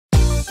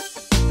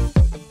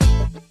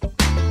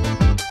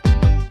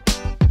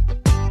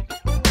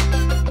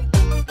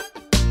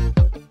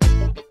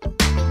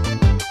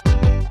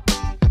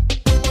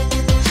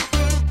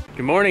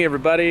Morning,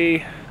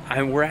 everybody.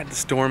 We're at the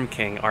Storm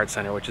King Art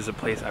Center, which is a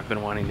place I've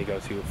been wanting to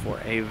go to for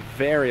a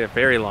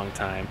very long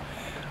time.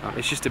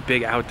 It's just a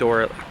big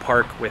outdoor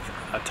park with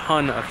a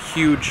ton of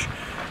huge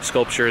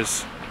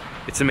sculptures.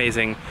 It's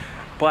amazing,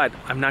 but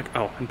I'm not,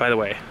 oh, and by the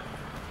way,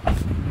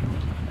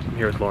 I'm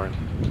here with Lauren.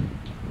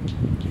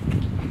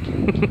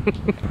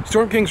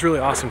 Storm King's really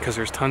awesome because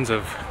there's tons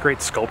of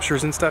great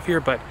sculptures and stuff here,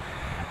 but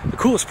the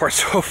coolest part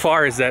so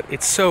far is that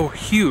it's so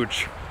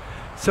huge,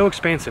 so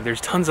expansive.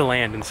 There's tons of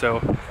land, and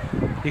so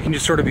you can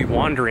just sort of be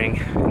wandering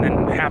and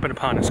then happen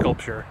upon a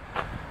sculpture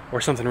or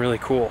something really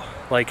cool,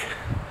 like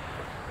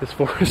this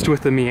forest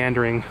with the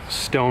meandering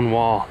stone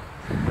wall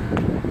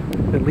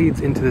that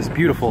leads into this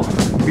beautiful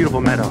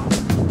meadow.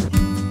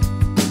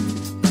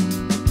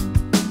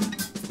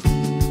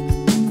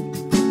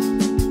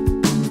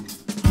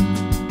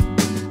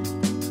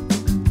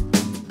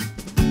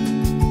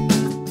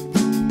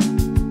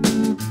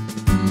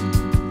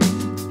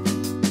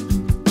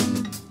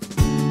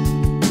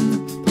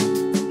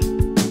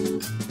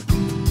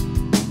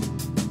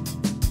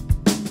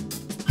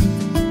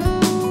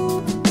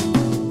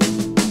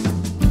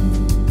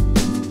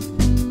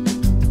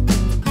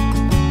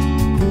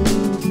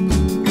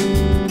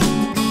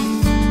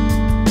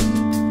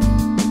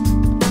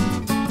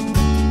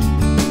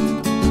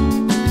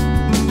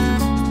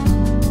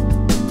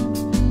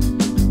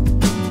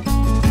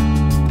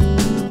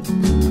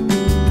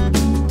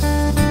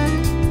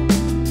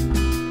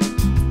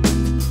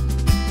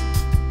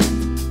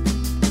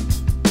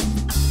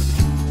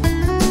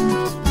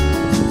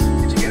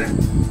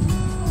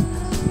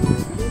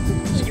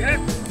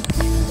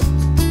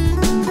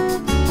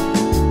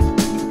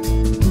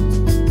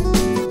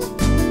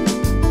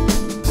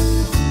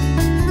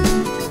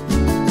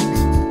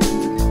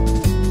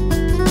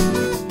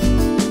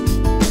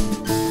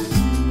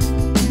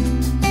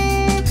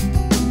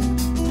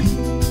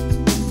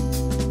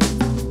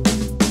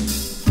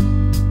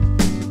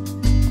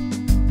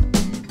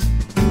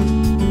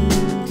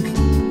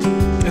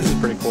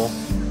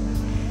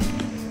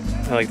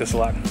 I like this a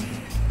lot.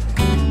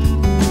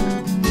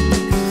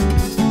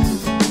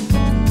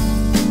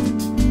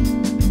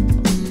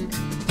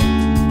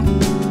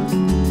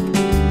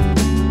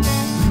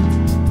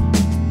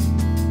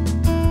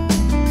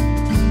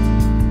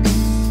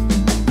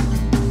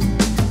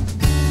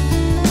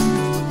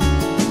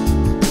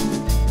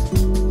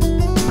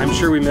 I'm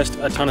sure we missed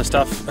a ton of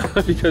stuff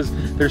because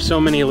there's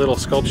so many little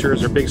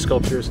sculptures or big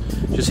sculptures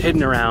just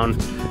hidden around.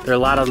 There are a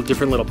lot of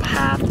different little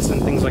paths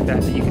and things like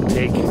that that you can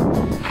take.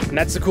 And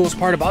that's the coolest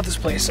part about this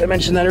place. I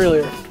mentioned that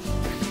earlier.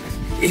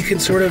 You can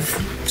sort of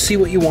see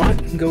what you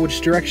want and go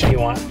which direction you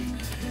want.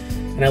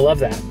 And I love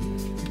that.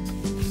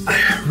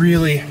 I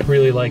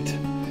really liked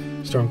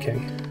Storm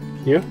King.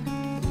 You?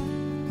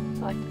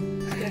 I liked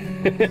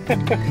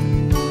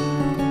it.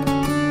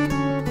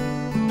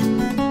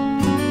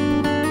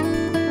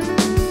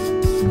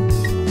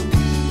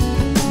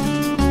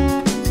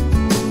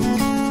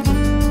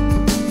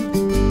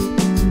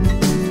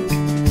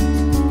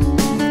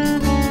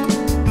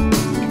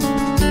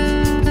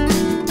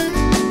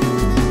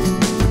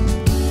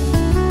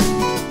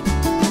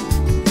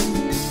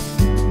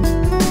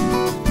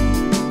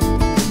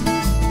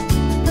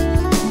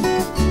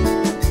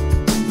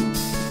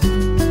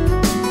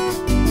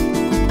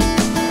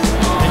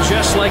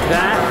 Just like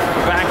that,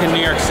 we're back in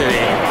New York City.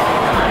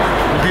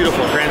 The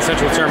beautiful Grand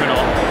Central Terminal.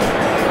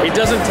 It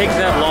doesn't take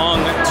that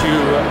long to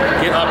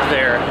get up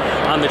there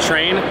on the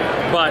train,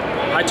 but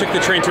I took the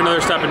train to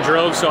another stop and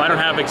drove, so I don't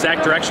have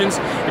exact directions.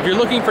 If you're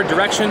looking for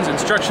directions,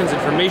 instructions,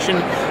 information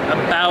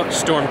about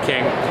Storm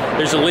King,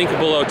 there's a link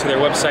below to their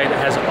website that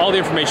has all the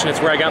information. It's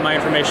where I got my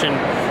information.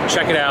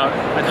 Check it out.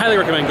 I'd highly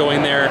recommend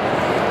going there.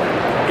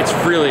 It's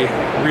really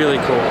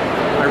cool.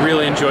 I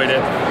really enjoyed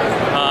it.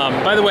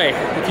 By the way,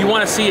 if you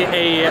want to see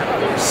a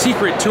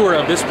secret tour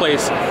of this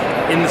place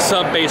in the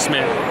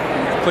sub-basement,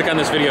 click on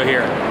this video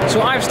here.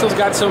 So I've still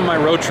got some of my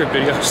road trip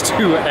videos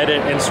to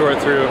edit and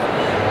sort through.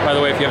 By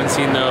the way, if you haven't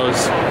seen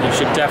those, you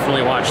should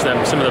definitely watch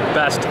them. Some of the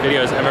best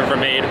videos I've ever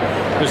made.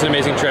 It was an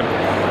amazing trip.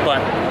 But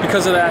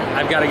because of that,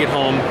 I've got to get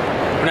home.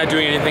 We're not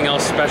doing anything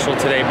else special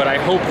today, but I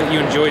hope that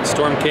you enjoyed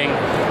Storm King.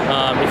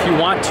 If you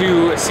want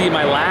to see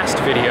my last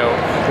video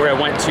where I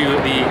went to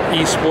the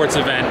esports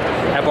event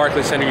at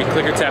Barclays Center, you can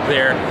click or tap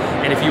there.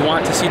 And if you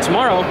want to see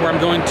tomorrow where I'm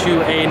going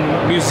to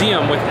a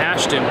museum with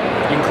Ashton,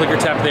 you can click or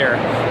tap there.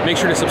 Make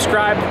sure to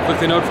subscribe, click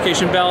the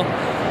notification bell.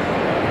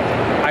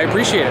 I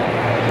appreciate it.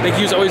 Thank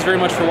you as always very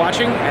much for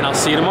watching, and I'll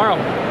see you tomorrow.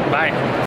 Bye.